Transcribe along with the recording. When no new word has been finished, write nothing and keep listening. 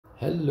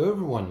Hello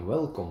everyone,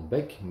 welcome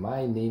back.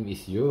 My name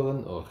is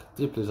Joren, or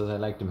Triplus as I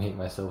like to make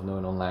myself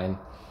known online.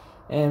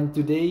 And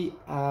today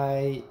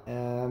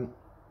again,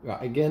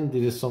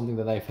 this is something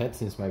that I've had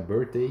since my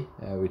birthday,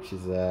 which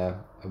is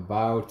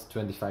about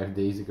 25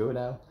 days ago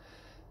now.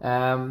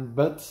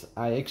 But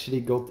I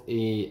actually got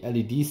a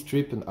LED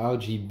strip, an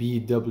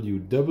RGB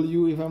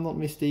WW if I'm not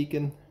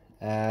mistaken.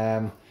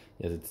 Yes,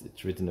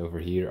 it's written over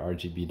here,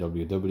 RGB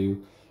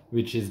WW,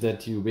 which is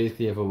that you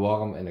basically have a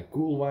warm and a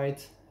cool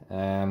white.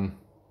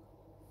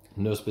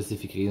 No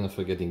specific reason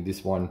for getting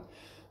this one,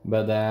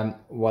 but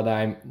what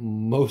I'm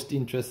most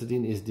interested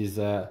in is this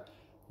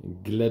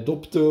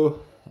Gledopto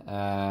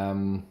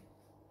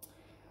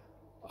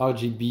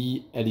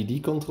RGB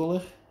LED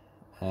controller.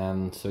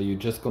 So you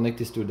just connect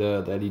this to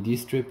the LED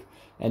strip,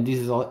 and this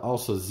is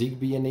also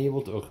Zigbee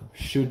enabled, or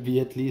should be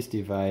at least,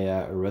 if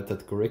I read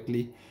that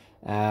correctly.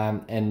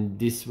 And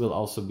this will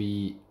also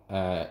be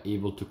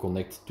able to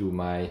connect to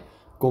my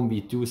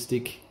Conbee II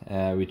stick,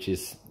 which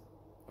is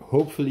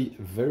hopefully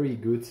very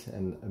good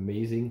and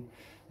amazing.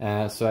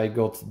 So I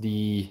got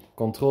the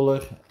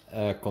controller,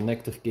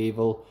 connector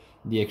cable,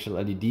 the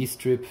actual LED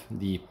strip,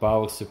 the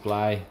power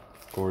supply,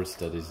 of course,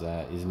 that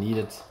is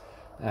needed,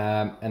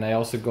 and I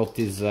also got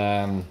this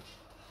rail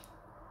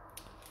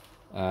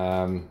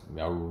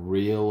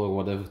or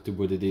whatever to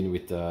put it in,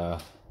 with a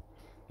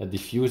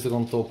diffuser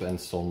on top and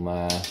some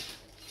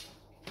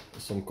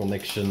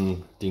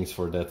connection things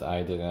for that,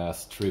 either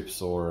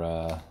strips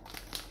or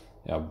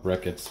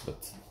brackets,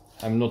 but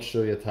I'm not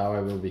sure yet how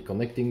I will be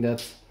connecting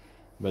that,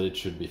 but it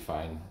should be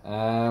fine.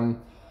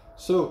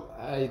 So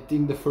I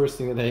think the first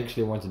thing that I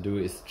actually want to do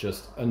is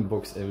just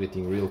unbox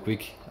everything real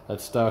quick.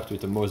 Let's start with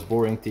the most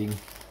boring thing,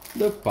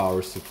 the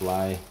power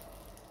supply.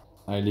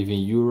 I live in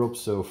Europe,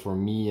 so for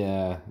me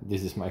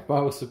this is my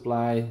power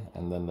supply,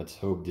 and then let's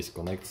hope this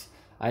connects.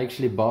 I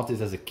actually bought this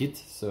as a kit,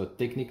 so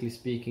technically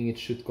speaking it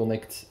should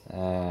connect.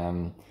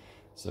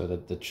 So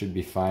that should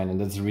be fine,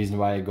 and that's the reason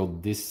why I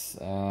got this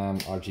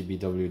RGB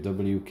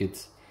WW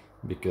kit,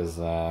 because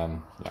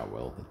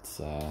well,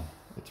 it's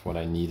what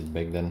I needed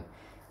back then.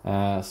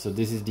 So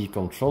this is the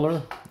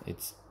controller.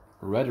 It's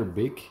rather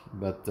big,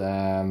 but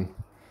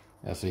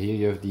so here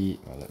you have the,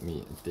 let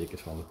me take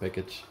it from the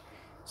package.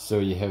 So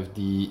you have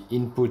the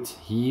input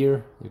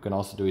here. You can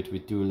also do it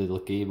with two little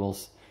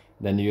cables.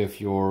 Then you have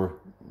your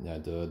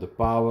the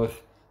power,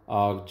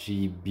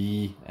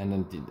 RGB, and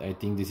then I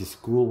think this is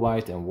cool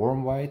white and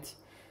warm white.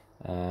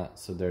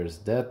 So there's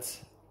that.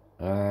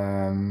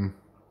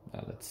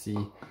 Let's see.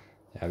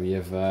 Yeah, we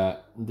have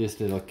this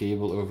little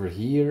cable over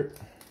here,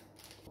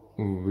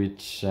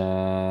 which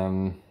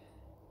I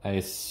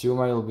assume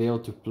I will be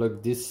able to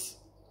plug this,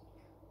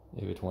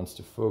 if it wants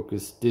to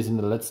focus, this in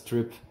the LED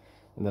strip,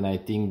 and then I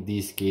think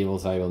these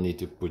cables I will need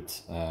to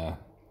put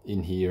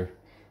in here,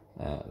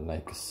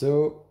 like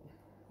so.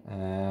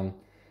 Then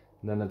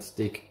let's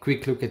take a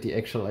quick look at the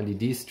actual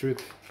LED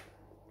strip.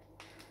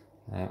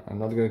 I'm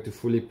not going to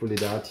fully pull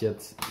it out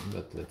yet,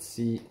 but let's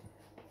see.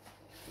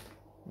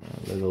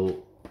 A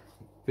little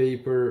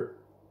paper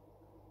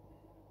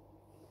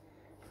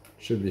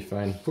should be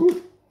fine.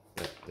 Ooh,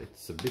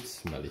 it's a bit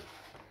smelly,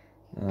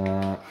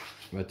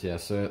 but yeah,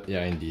 so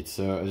yeah, indeed.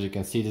 So as you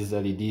can see, this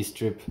LED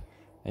strip,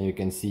 and you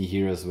can see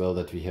here as well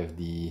that we have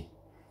the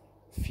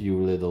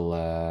few little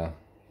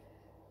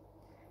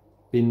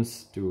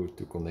pins to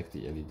connect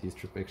the LED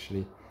strip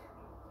actually.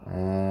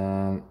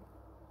 I'm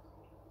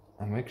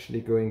actually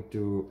going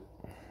to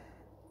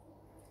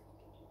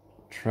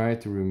try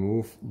to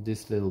remove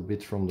this little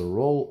bit from the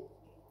roll,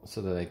 so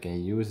that I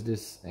can use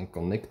this and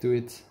connect to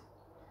it.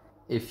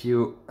 If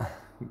you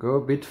go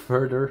a bit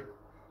further,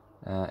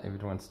 if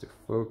it wants to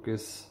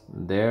focus,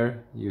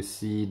 there you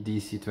see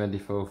DC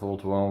 24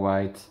 volt warm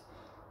white,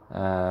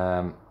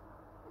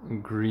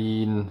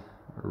 green,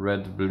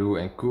 red, blue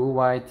and cool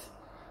white.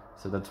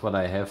 So that's what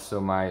I have. So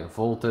my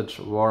voltage,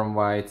 warm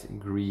white,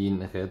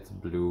 green, red,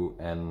 blue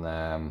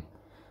and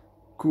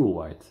cool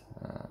white,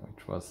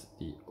 which was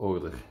the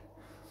order.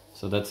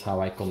 So that's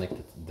how I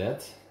connected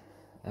that.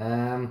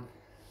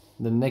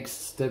 The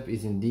next step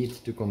is indeed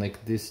to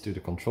connect this to the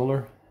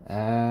controller. So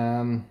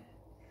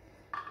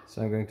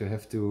I'm going to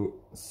have to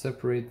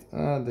separate,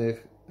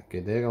 there, okay,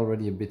 they're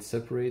already a bit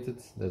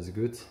separated, that's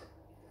good.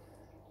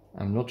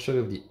 I'm not sure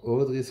if the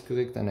order is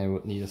correct, and I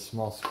would need a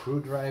small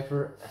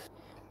screwdriver.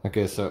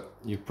 Okay, so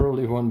you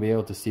probably won't be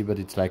able to see, but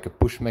it's like a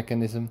push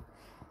mechanism.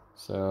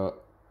 So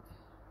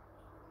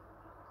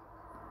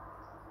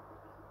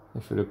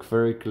if you look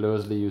very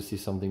closely, you see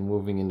something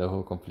moving in the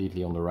hole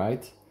completely on the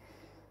right.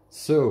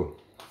 So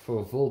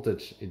for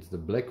voltage, it's the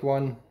black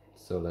one.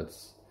 So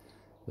let's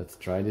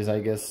try this,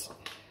 I guess.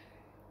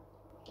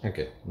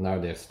 Okay, now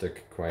they're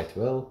stuck quite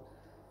well.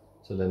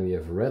 So then we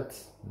have red.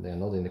 They're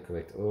not in the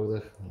correct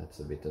order. That's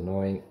a bit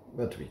annoying,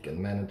 but we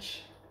can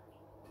manage.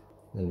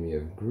 Then we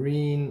have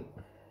green.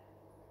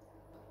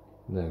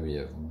 Then we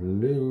have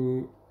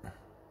blue.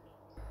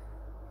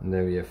 And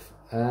then we have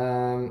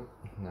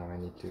now I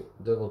need to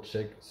double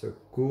check. So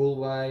cool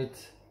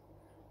white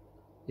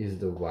is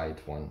the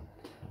white one.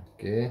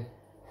 Okay.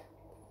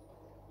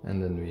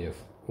 And then we have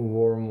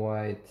warm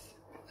white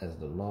as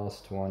the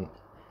last one.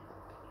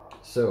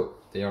 So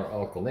they are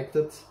all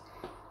connected.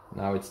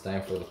 Now it's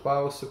time for the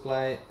power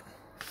supply.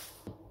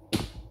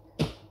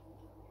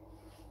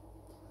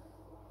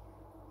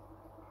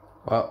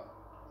 Well,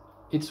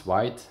 it's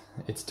white,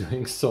 it's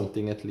doing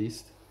something at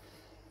least.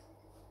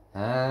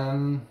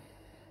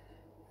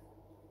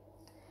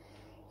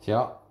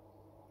 Yeah,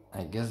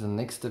 I guess the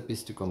next step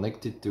is to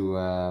connect it to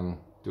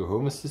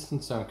Home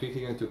Assistant, so I'm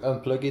quickly going to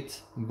unplug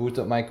it, boot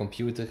up my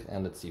computer,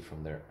 and let's see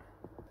from there.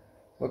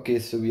 Okay,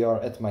 so we are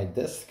at my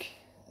desk.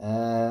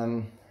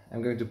 I'm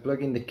going to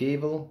plug in the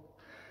cable.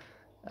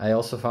 I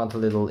also found a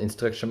little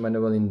instruction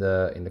manual in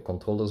the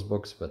controllers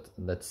box, but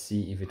let's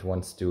see if it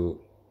wants to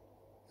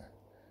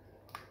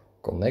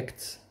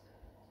connect.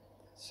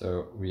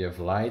 So we have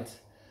light.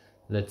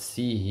 Let's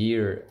see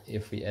here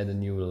if we add a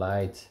new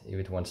light, if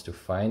it wants to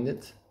find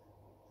it.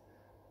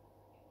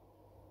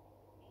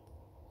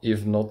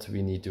 If not,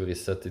 we need to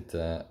reset it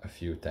a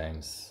few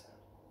times.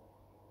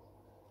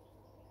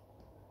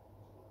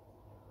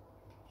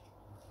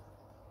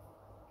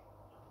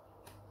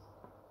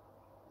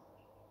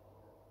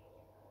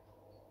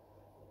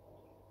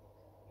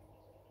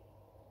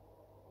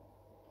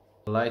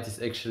 The light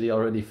is actually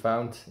already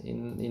found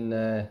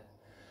in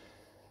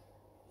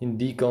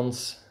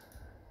decons.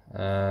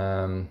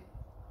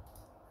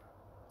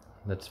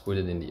 Let's put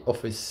it in the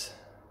office.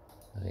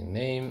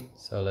 Rename.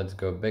 So let's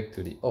go back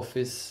to the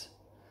office.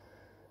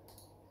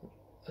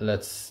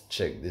 Let's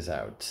check this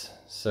out.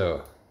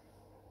 So,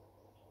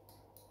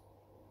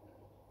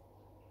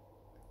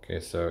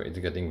 okay, so it's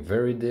getting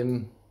very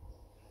dim.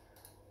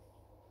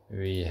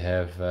 We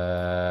have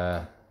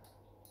the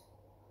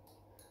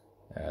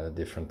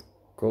different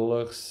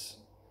colors.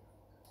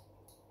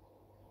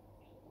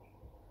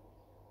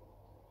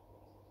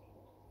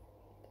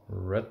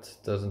 Red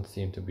doesn't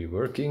seem to be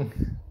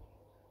working.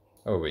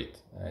 Oh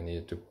wait, I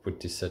needed to put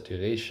the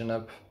saturation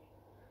up.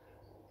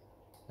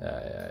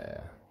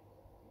 Yeah.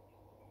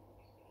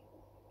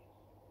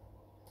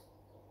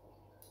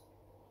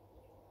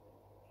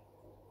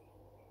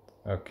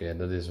 Okay,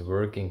 that is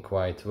working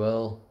quite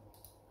well.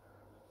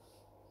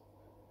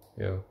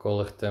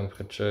 Color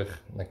temperature.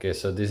 Okay,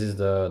 so this is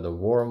the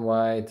warm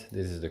white,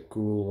 this is the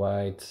cool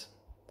white.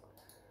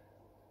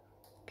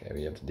 Okay,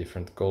 we have the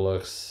different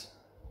colors.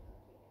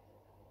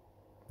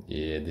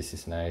 Yeah, this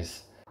is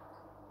nice.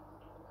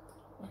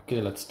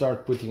 Okay, let's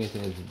start putting it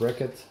in its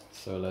bracket.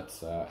 So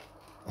let's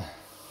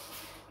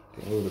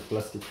remove the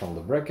plastic from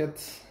the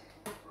bracket.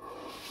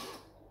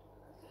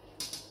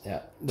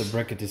 Yeah, the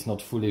bracket is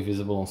not fully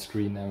visible on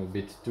screen. I'm a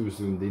bit too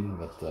zoomed in,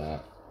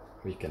 but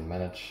we can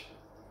manage.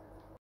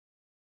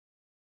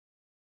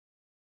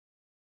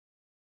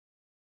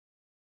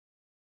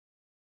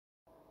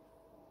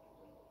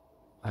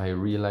 I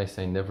realized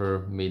I never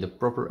made a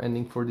proper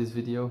ending for this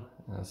video,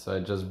 so I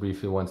just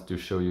briefly wanted to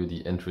show you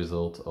the end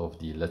result of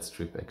the LED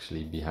strip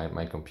actually behind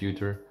my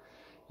computer.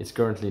 It's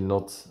currently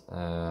not,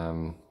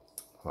 I'm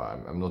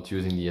not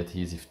using the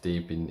adhesive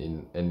tape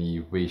in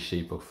any way,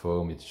 shape or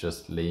form. It's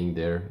just laying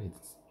there.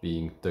 It's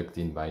being tucked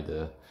in by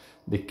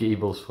the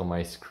cables from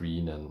my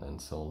screen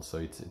and so on. So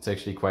it's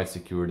actually quite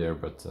secure there,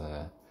 but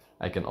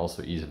I can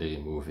also easily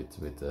remove it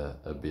with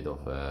a bit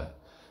of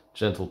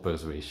gentle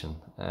persuasion.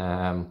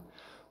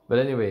 But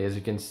anyway, as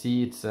you can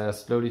see, it's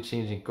slowly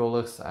changing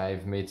colors.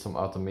 I've made some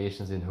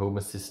automations in Home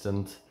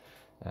Assistant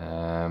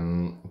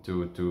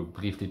to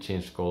briefly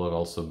change color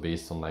also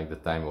based on like the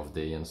time of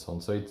day and so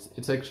on. So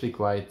it's actually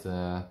quite,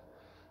 well,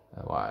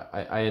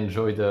 I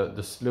enjoy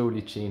the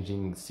slowly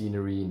changing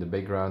scenery in the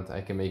background.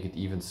 I can make it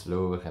even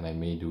slower and I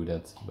may do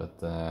that.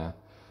 But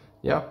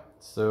yeah,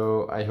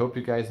 so I hope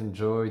you guys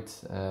enjoyed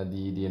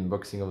the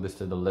unboxing of this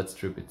little LED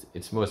strip.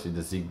 It's mostly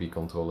the Zigbee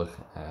controller,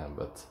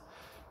 but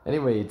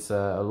anyway, it's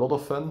a lot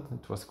of fun.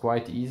 It was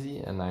quite easy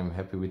and I'm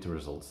happy with the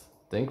results.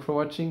 Thanks for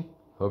watching.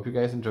 Hope you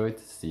guys enjoyed.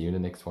 See you in the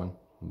next one.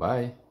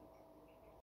 Bye.